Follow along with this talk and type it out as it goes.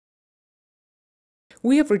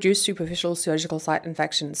We have reduced superficial surgical site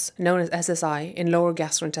infections, known as SSI, in lower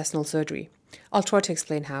gastrointestinal surgery. I'll try to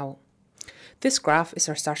explain how. This graph is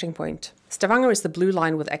our starting point. Stavanger is the blue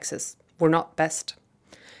line with X's. We're not best.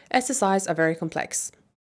 SSIs are very complex.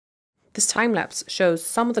 This time-lapse shows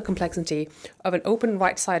some of the complexity of an open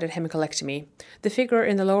right-sided hemicolectomy, the figure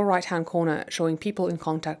in the lower right-hand corner showing people in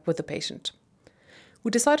contact with the patient.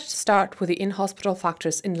 We decided to start with the in-hospital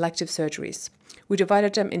factors in elective surgeries. We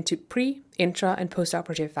divided them into pre, intra, and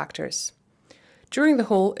post-operative factors. During the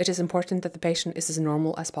whole, it is important that the patient is as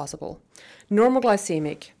normal as possible. Normal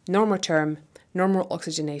glycemic, normal term, normal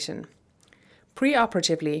oxygenation.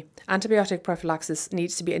 Pre-operatively, antibiotic prophylaxis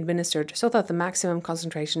needs to be administered so that the maximum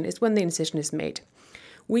concentration is when the incision is made.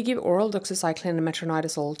 We give oral doxycycline and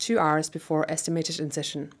metronidazole 2 hours before estimated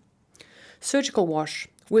incision. Surgical wash.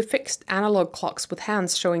 We fixed analog clocks with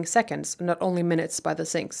hands showing seconds, not only minutes, by the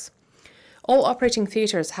sinks. All operating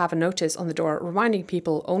theatres have a notice on the door reminding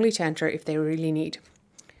people only to enter if they really need.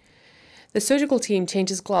 The surgical team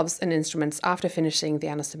changes gloves and instruments after finishing the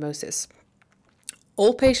anastomosis.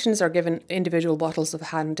 All patients are given individual bottles of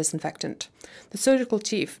hand disinfectant. The surgical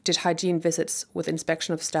chief did hygiene visits with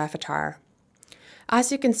inspection of staff attire.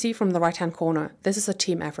 As you can see from the right-hand corner, this is a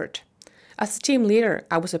team effort. As a team leader,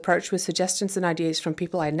 I was approached with suggestions and ideas from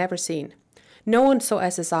people I had never seen. No one saw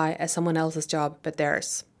SSI as someone else's job but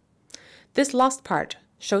theirs. This last part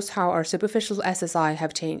shows how our superficial SSI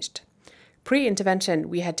have changed. Pre-intervention,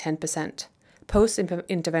 we had 10%.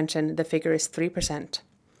 Post-intervention, the figure is 3%.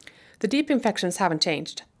 The deep infections haven't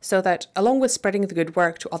changed, so that, along with spreading the good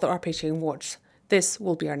work to other operating wards, this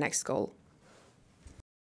will be our next goal.